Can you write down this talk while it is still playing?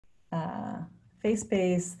the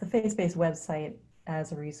face-based website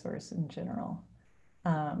as a resource in general,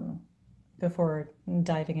 before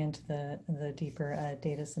diving into the deeper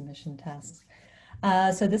data submission tasks.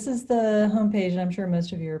 So this is the homepage, and I'm sure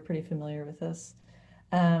most of you are pretty familiar with this.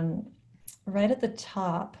 Right at the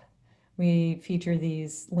top, we feature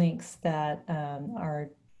these links that are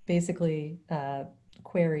basically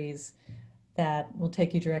queries that will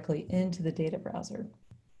take you directly into the data browser.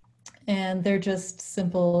 And they're just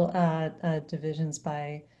simple divisions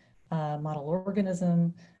by model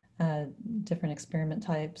organism, different experiment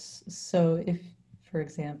types. So if, for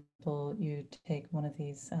example, you take one of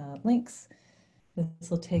these links, this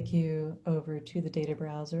will take you over to the data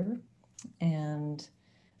browser. And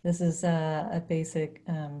this is a basic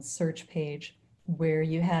search page where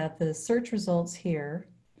you have the search results here,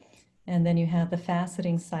 and then you have the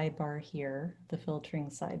faceting sidebar here, the filtering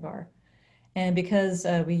sidebar. And because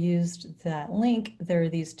we used that link, there are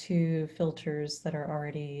these two filters that are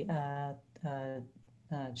already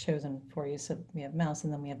chosen for you. So we have mouse,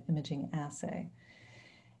 and then we have imaging assay.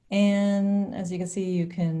 And as you can see, you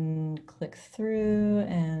can click through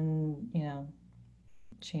and, you know,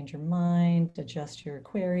 change your mind, adjust your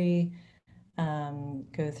query,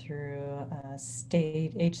 go through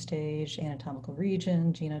state, age stage, anatomical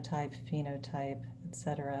region, genotype, phenotype,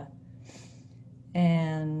 etc.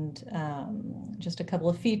 And just a couple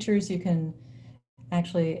of features, you can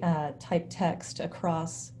actually type text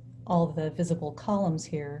across all the visible columns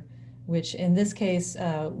here, which in this case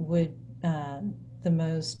would, the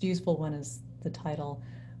most useful one is the title,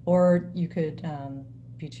 or you could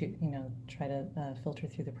try to filter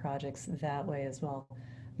through the projects that way as well.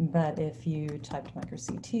 But if you typed micro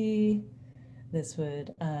CT, this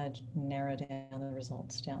would narrow down the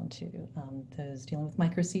results down to those dealing with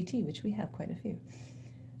micro CT, which we have quite a few.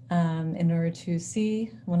 In order to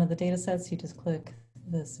see one of the data sets, you just click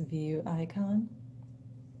this view icon.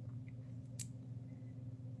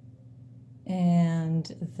 And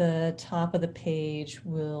the top of the page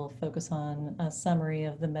will focus on a summary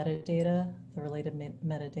of the metadata, the related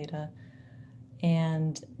metadata,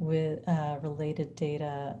 and with related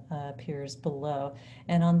data appears below.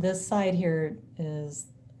 And on this side here is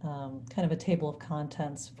kind of a table of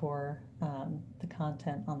contents for the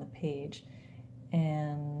content on the page.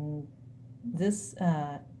 And this,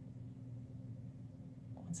 once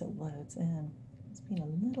it loads in, it's being a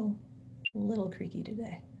little creaky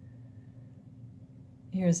today.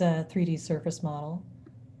 Here's a 3D surface model.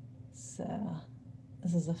 So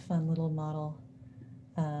this is a fun little model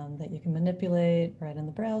that you can manipulate right in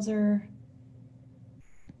the browser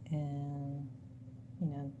and, you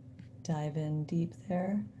know, dive in deep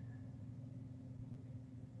there.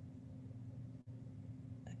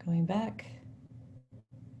 Going back,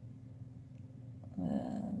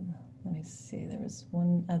 let me see, there was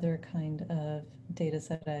one other kind of data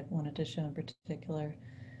set I wanted to show in particular.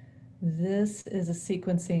 This is a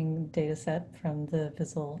sequencing data set from the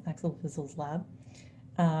Axel Vissels lab.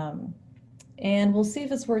 And we'll see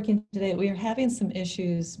if it's working today. We are having some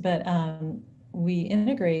issues, but we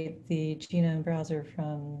integrate the genome browser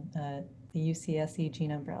from the UCSC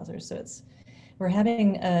genome browser. So we're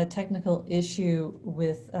having a technical issue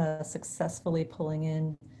with successfully pulling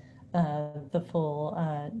in the full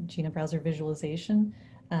genome browser visualization.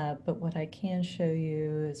 But what I can show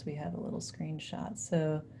you is we have a little screenshot.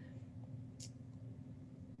 So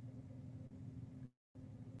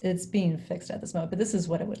it's being fixed at this moment, but this is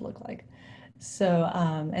what it would look like. So,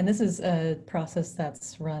 and this is a process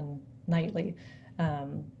that's run nightly.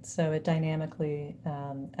 So it dynamically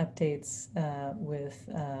updates with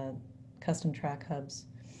custom track hubs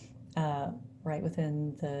right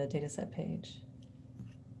within the dataset page.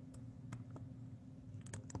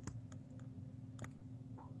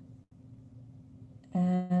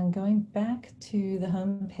 And going back to the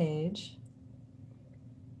home page,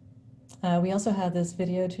 we also have this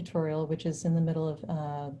video tutorial, which is in the middle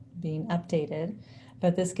of being updated,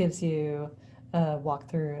 but this gives you a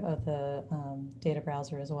walkthrough of the data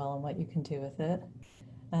browser as well and what you can do with it.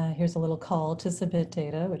 Here's a little call to submit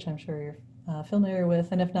data, which I'm sure you're familiar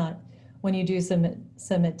with, and if not, when you do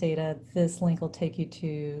submit data, this link will take you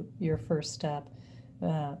to your first step,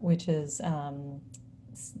 which is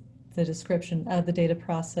the description of the data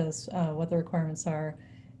process, what the requirements are,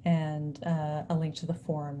 and a link to the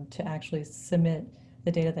form to actually submit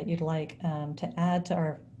the data that you'd like to add to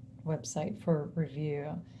our website for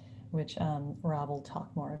review, which Rob will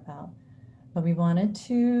talk more about. But we wanted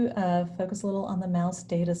to focus a little on the mouse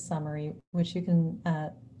data summary, which you can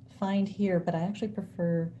find here, but I actually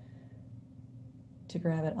prefer to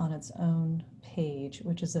grab it on its own page,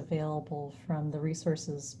 which is available from the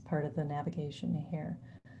resources part of the navigation here.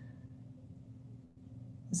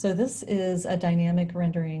 So this is a dynamic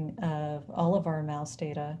rendering of all of our mouse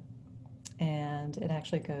data, and it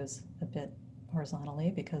actually goes a bit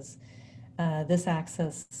horizontally because this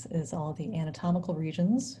axis is all the anatomical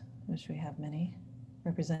regions, which we have many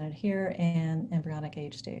represented here, and embryonic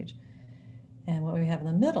age stage. And what we have in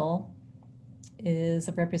the middle is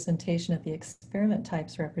a representation of the experiment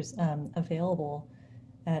types available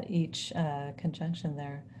at each conjunction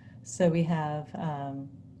there. So we have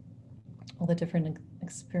all the different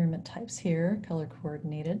experiment types here, color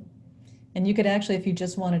coordinated. And you could actually, if you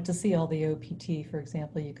just wanted to see all the OPT, for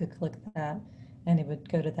example, you could click that and it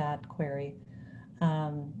would go to that query.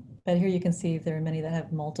 But here you can see there are many that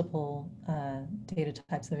have multiple data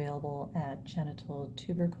types available at genital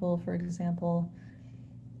tubercle, for example.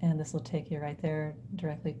 And this will take you right there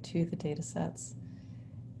directly to the data sets.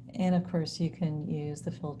 And of course, you can use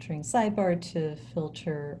the filtering sidebar to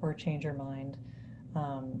filter or change your mind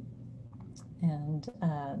and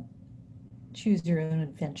choose your own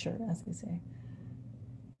adventure, as they say.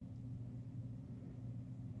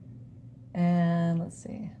 And let's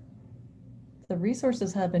see. The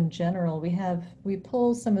resources hub in general, we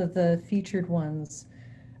pull some of the featured ones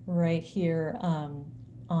right here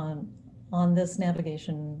on this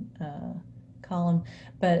navigation column,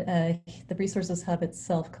 but the resources hub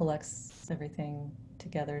itself collects everything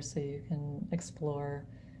together so you can explore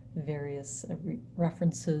various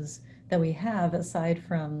references that we have aside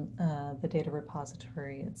from the data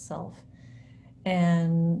repository itself,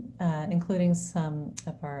 and including some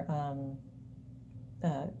of our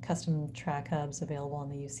custom track hubs available on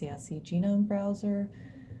the UCSC genome browser.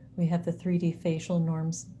 We have the 3D facial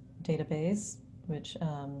norms database, which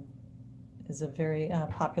is a very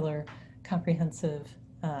popular, comprehensive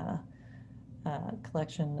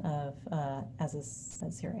collection of, as it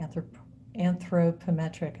says here,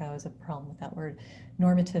 anthropometric, I always have a problem with that word,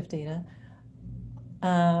 normative data.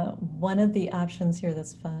 One of the options here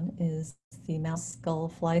that's fun is the mouse skull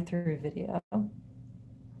fly-through video,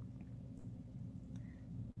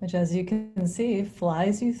 which, as you can see,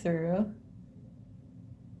 flies you through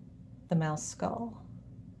the mouse skull.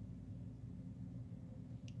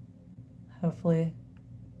 Hopefully.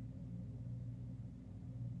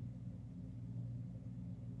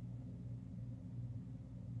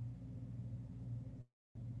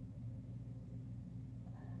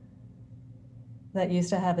 That used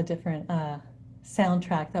to have a different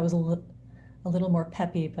soundtrack that was a little more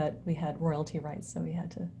peppy, but we had royalty rights, so we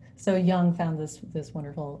had to. So Young found this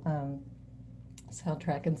wonderful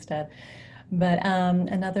soundtrack instead. But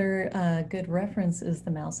another good reference is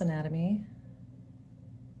the mouse anatomy.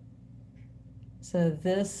 So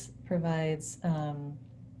this provides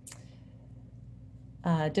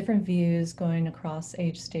different views going across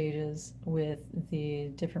age stages with the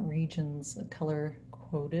different regions color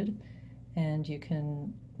coded, and you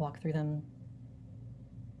can walk through them.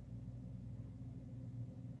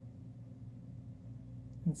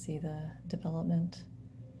 And see the development.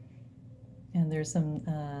 And there's some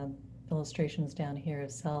illustrations down here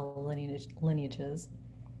of cell lineages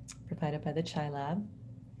provided by the Chai Lab.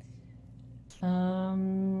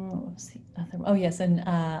 Oh yes, and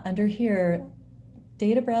under here,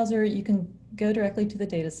 data browser, you can go directly to the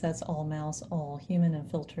data sets, all mouse, all human, and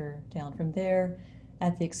filter down from there.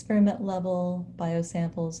 At the experiment level,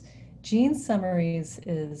 biosamples. Gene summaries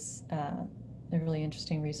is a really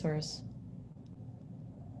interesting resource.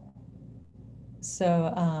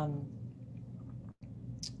 So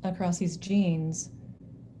across these genes,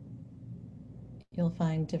 you'll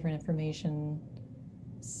find different information.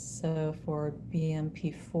 So for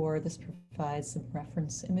BMP4, this provides some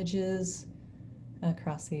reference images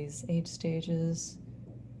across these age stages,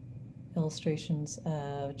 illustrations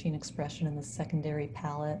of gene expression in the secondary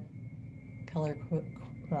palette, color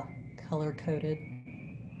coded,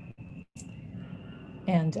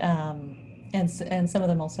 and some of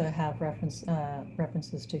them also have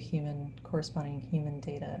references to corresponding human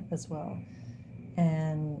data as well,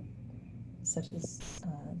 and such as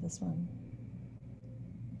this one.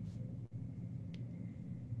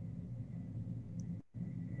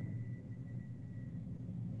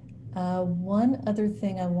 One other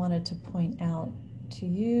thing I wanted to point out to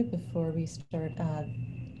you before we start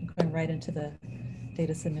going right into the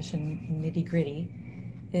data submission nitty-gritty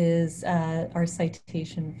is our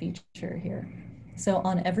citation feature here. So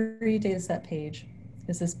on every dataset page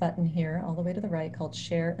is this button here all the way to the right called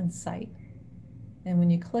Share and Cite. And when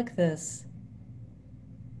you click this,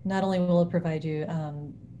 not only will it provide you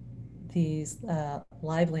these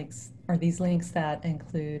live links, or these links that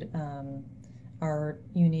include our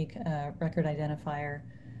unique record identifier,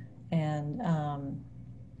 and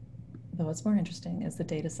but what's more interesting is the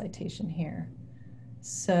data citation here.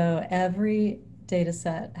 So every data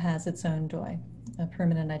set has its own DOI, a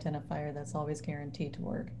permanent identifier that's always guaranteed to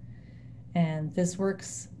work. And this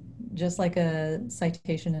works just like a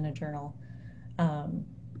citation in a journal.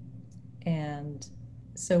 And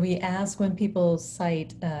so we ask when people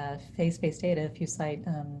cite face-based data, if you cite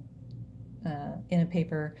in a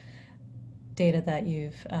paper data that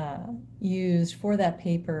you've used for that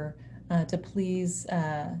paper, to please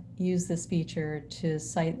use this feature to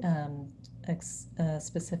cite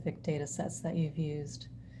specific data sets that you've used.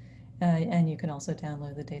 And you can also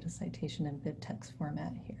download the data citation in BibTeX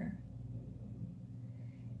format here.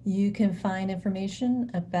 You can find information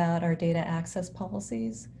about our data access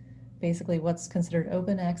policies, basically what's considered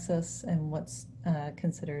open access and what's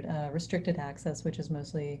considered restricted access, which is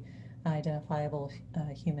mostly identifiable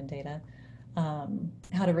human data,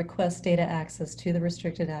 how to request data access to the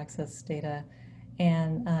restricted access data,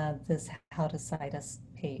 and this how to cite us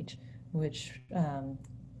page, which,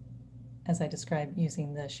 as I described,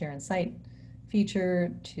 using the share and cite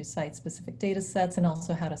feature to cite specific data sets, and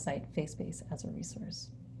also how to cite FaceBase as a resource.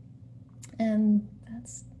 And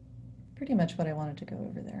that's pretty much what I wanted to go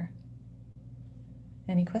over there.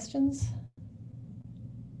 Any questions?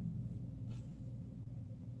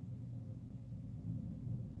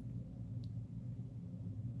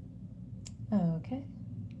 Okay,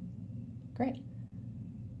 great.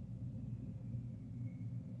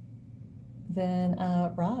 Then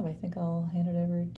Rob, I think I'll hand it over